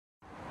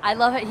I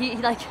love it. He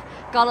like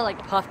got all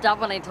like puffed up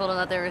when I told him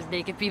that there was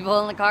naked people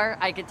in the car.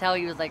 I could tell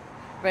he was like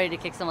ready to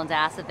kick someone's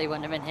ass if they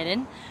wouldn't have been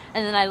hidden.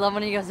 And then I love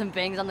when he goes and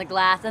bangs on the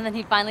glass, and then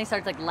he finally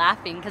starts like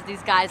laughing because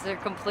these guys are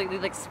completely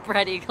like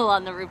spread eagle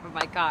on the roof of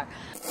my car.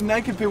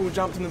 Naked people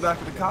jumped in the back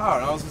of the car,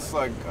 and I was just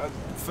like,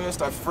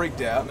 first I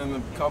freaked out, and then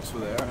the cops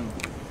were there, and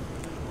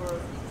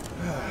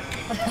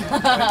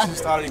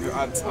I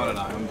don't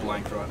know, I'm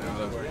blank right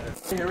now.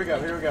 Here we go,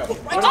 here we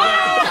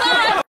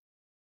go.